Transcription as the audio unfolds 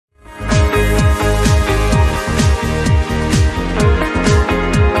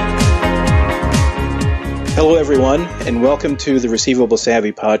Hello, everyone, and welcome to the Receivable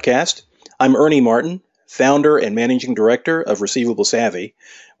Savvy podcast. I'm Ernie Martin, founder and managing director of Receivable Savvy,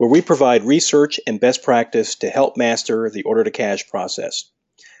 where we provide research and best practice to help master the order-to-cash process.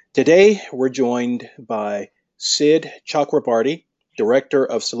 Today, we're joined by Sid Chakrabarty, Director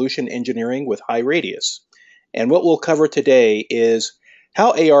of Solution Engineering with HighRadius. And what we'll cover today is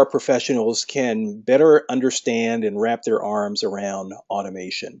how AR professionals can better understand and wrap their arms around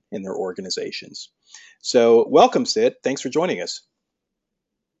automation in their organizations. So welcome, Sid. Thanks for joining us.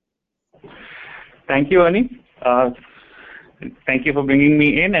 Thank you, Ernie. Thank you for bringing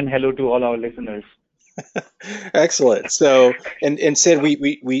me in, and hello to all our listeners. Excellent. So, and Sid,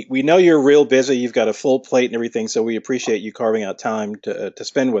 we know you're real busy. You've got a full plate and everything, so we appreciate you carving out time to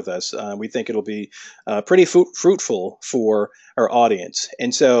spend with us. We think it'll be pretty fruitful for our audience.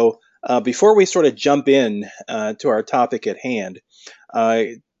 And so, before we sort of jump in to our topic at hand,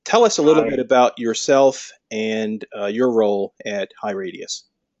 tell us a little bit about yourself and your role at HighRadius.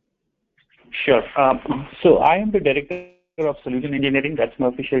 Sure. So I am the Director of Solution Engineering. That's my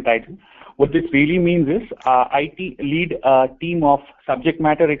official title. What this really means is IT lead a team of subject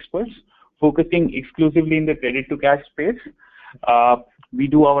matter experts focusing exclusively in the credit to cash space. We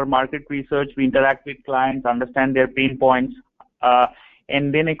do our market research, we interact with clients, understand their pain points,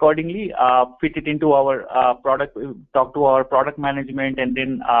 and then accordingly fit it into our product, talk to our product management, and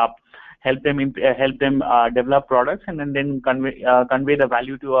then help them develop products, and then convey the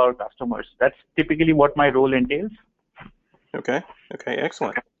value to our customers. That's typically what my role entails. Okay.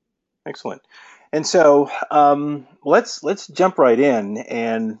 Excellent. And so let's jump right in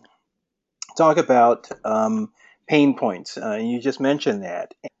and talk about pain points. You just mentioned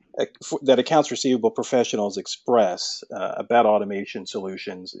that accounts receivable professionals express about automation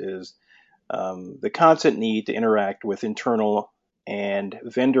solutions is the constant need to interact with internal and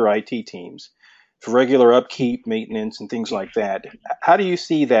vendor IT teams for regular upkeep, maintenance, and things like that. How do you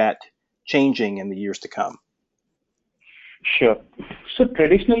see that changing in the years to come? Sure. So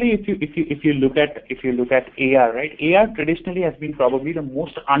traditionally, if you look at AR, right? AR traditionally has been probably the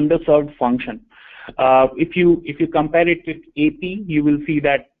most underserved function. If you compare it with AP, you will see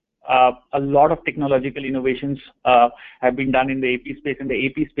that a lot of technological innovations have been done in the AP space, and the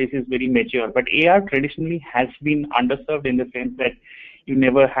AP space is very mature. But AR traditionally has been underserved in the sense that you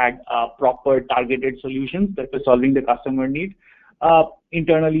never had proper targeted solutions that were solving the customer need.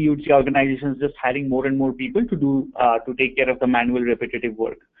 Internally, you'd see organizations just hiring more and more people to take care of the manual, repetitive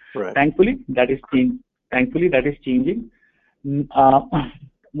work. Right. Thankfully, that is changing.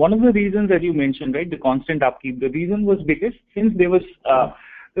 One of the reasons that you mentioned, right, the constant upkeep. The reason was because since there's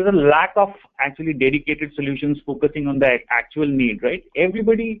a lack of actually dedicated solutions focusing on the actual need, right?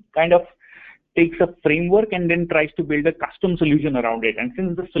 Everybody kind of takes a framework and then tries to build a custom solution around it. And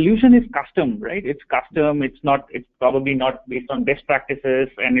since the solution is custom, right? It's custom. It's probably not based on best practices,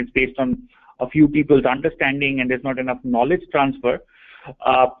 and it's based on a few people's understanding, and there's not enough knowledge transfer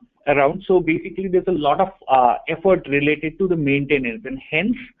around. So basically, there's a lot of effort related to the maintenance, and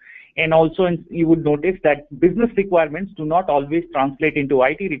hence. And also, you would notice that business requirements do not always translate into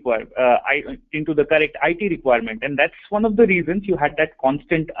into the correct IT requirement, and that's one of the reasons you had that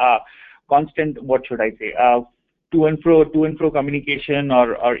constant, what should I say, to and fro communication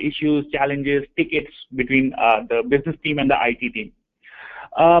or issues, challenges, tickets between the business team and the IT team.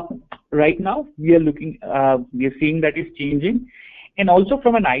 Right now, we are seeing that is changing, and also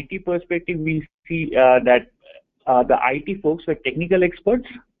from an IT perspective, we see that the IT folks were technical experts,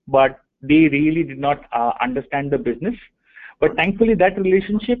 but they really did not understand the business. But thankfully, that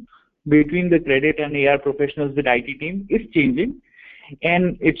relationship between the credit and AR professionals with IT team is changing,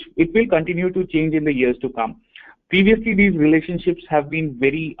 and it will continue to change in the years to come. Previously, these relationships have been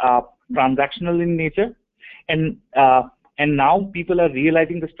very transactional in nature, and now people are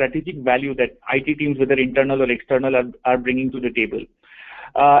realizing the strategic value that IT teams, whether internal or external, are bringing to the table.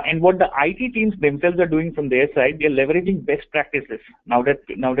 And what the IT teams themselves are doing from their side, they're leveraging best practices. Now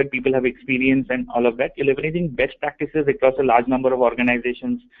that people have experience and all of that, they're leveraging best practices across a large number of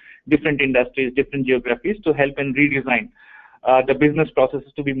organizations, different industries, different geographies, to help and redesign the business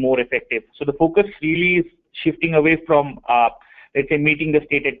processes to be more effective. So the focus really is shifting away from, let's say, meeting the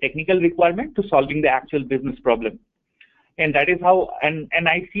stated technical requirement to solving the actual business problem. And that is how, and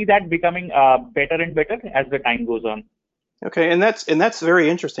I see that becoming better and better as the time goes on. Okay, and that's very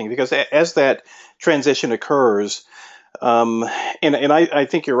interesting, because as that transition occurs, and I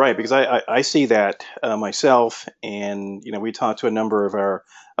think you're right, because I see that myself, and we talk to a number of our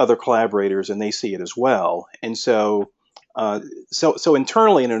other collaborators, and they see it as well. And so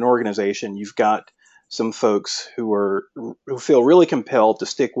internally in an organization, you've got some folks who feel really compelled to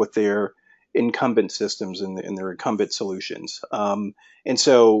stick with their incumbent systems and their incumbent solutions. And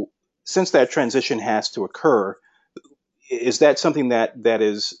so, since that transition has to occur, is that something that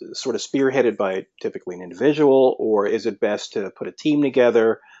is sort of spearheaded by typically an individual, or is it best to put a team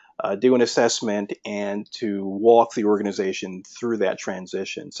together, do an assessment, and to walk the organization through that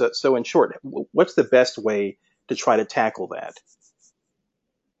transition? So in short, what's the best way to try to tackle that?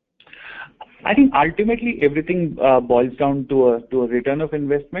 I think ultimately everything boils down to a return of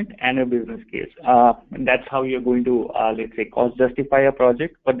investment and a business case. And that's how you're going to let's say cost justify a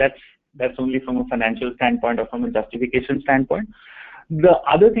project, but that's only from a financial standpoint or from a justification standpoint. The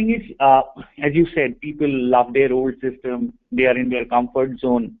other thing is, as you said, people love their old system. They are in their comfort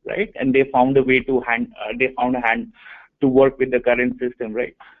zone, right? And they found a way to they found a hand to work with the current system,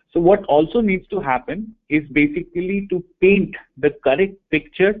 right? So what also needs to happen is basically to paint the correct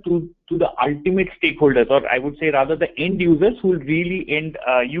picture to the ultimate stakeholders, or I would say rather the end users who will really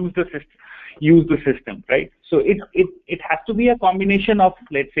use the system, right? So it has to be a combination of,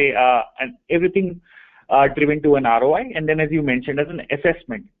 let's say, and everything driven to an ROI, and then as you mentioned, as an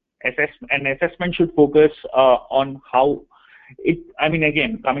assessment. An assessment should focus on how it. I mean,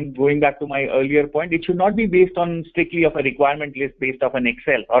 again, going back to my earlier point, it should not be based on strictly of a requirement list based off an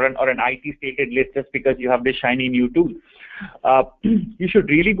Excel or an IT stated list just because you have this shiny new tool. You should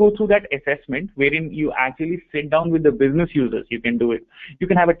really go through that assessment wherein you actually sit down with the business users. You can do it. You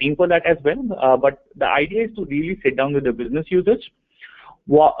can have a team for that as well. But the idea is to really sit down with the business users,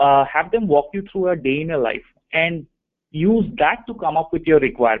 have them walk you through a day in a life and use that to come up with your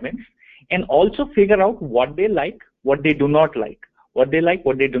requirements, and also figure out what they like, what they do not like, what they like,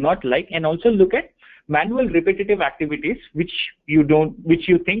 what they do not like, and also look at manual repetitive activities which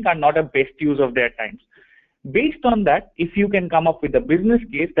you think are not a best use of their times. Based on that, if you can come up with a business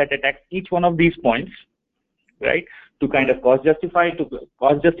case that attacks each one of these points, right, to kind of cost justify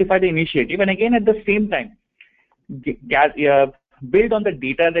the initiative, and again at the same time build on the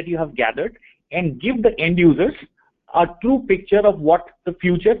data that you have gathered and give the end users a true picture of what the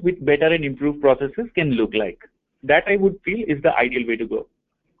future with better and improved processes can look like. That I would feel is the ideal way to go.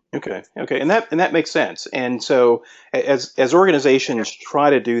 Okay, and that makes sense. And so, as organizations try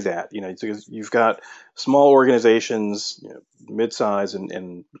to do that, because you've got small organizations, mid-size,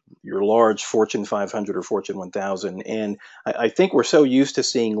 and your large Fortune 500 or Fortune 1000, and I think we're so used to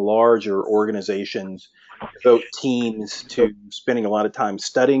seeing larger organizations devote teams to spending a lot of time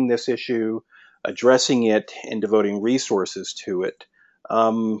studying this issue, addressing it, and devoting resources to it.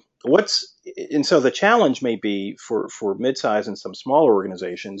 And so the challenge may be for mid-size and some smaller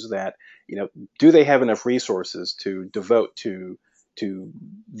organizations that, do they have enough resources to devote to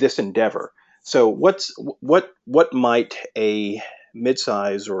this endeavor? So what might a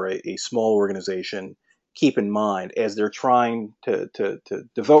mid-size or a small organization keep in mind as they're trying to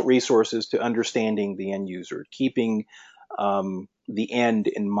devote resources to understanding the end user, keeping the end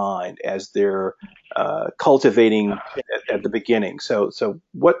in mind as they're cultivating at the beginning? So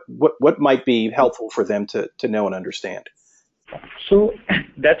what might be helpful for them to know and understand? So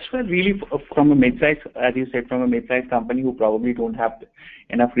that's where really, from a mid-size, as you said, from a mid-size company who probably don't have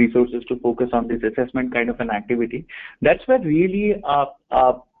enough resources to focus on this assessment kind of an activity, that's where really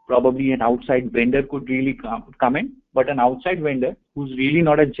probably an outside vendor could really come in, but an outside vendor who's really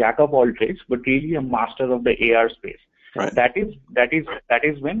not a jack of all trades, but really a master of the AR space. Right. That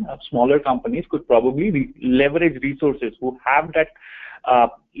is when smaller companies could probably leverage resources who have that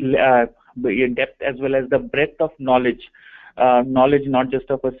depth as well as the breadth of knowledge not just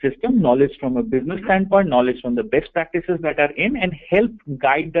of a system, knowledge from a business standpoint, knowledge from the best practices that are in, and help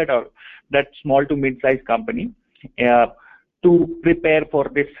guide that small to mid-sized company to prepare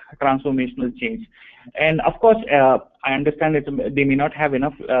for this transformational change. And of course, I understand that they may not have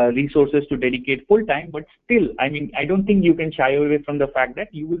enough resources to dedicate full time, but still, I mean, I don't think you can shy away from the fact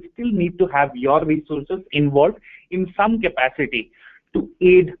that you will still need to have your resources involved in some capacity to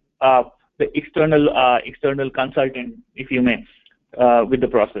aid the external consultant, if you may, with the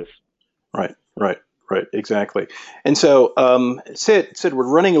process. Right, exactly. And so, Sid, we're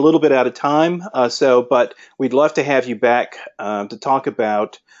running a little bit out of time. But we'd love to have you back to talk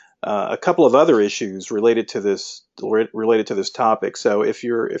about a couple of other issues related to this topic. So, if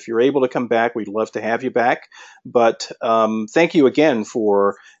you're able to come back, we'd love to have you back. But thank you again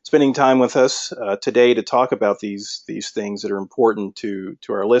for spending time with us today to talk about these things that are important to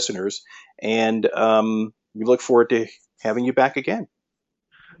our listeners. And we look forward to having you back again.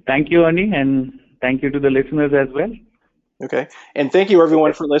 Thank you, Ernie, and thank you to the listeners as well. Okay. And thank you,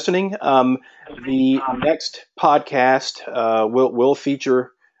 everyone, for listening. The next podcast will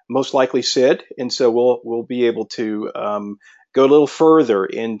feature most likely Sid, and so we'll be able to go a little further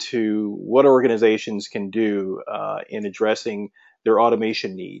into what organizations can do in addressing their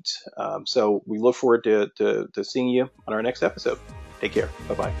automation needs. So we look forward to seeing you on our next episode. Take care.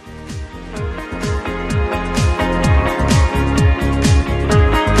 Bye-bye.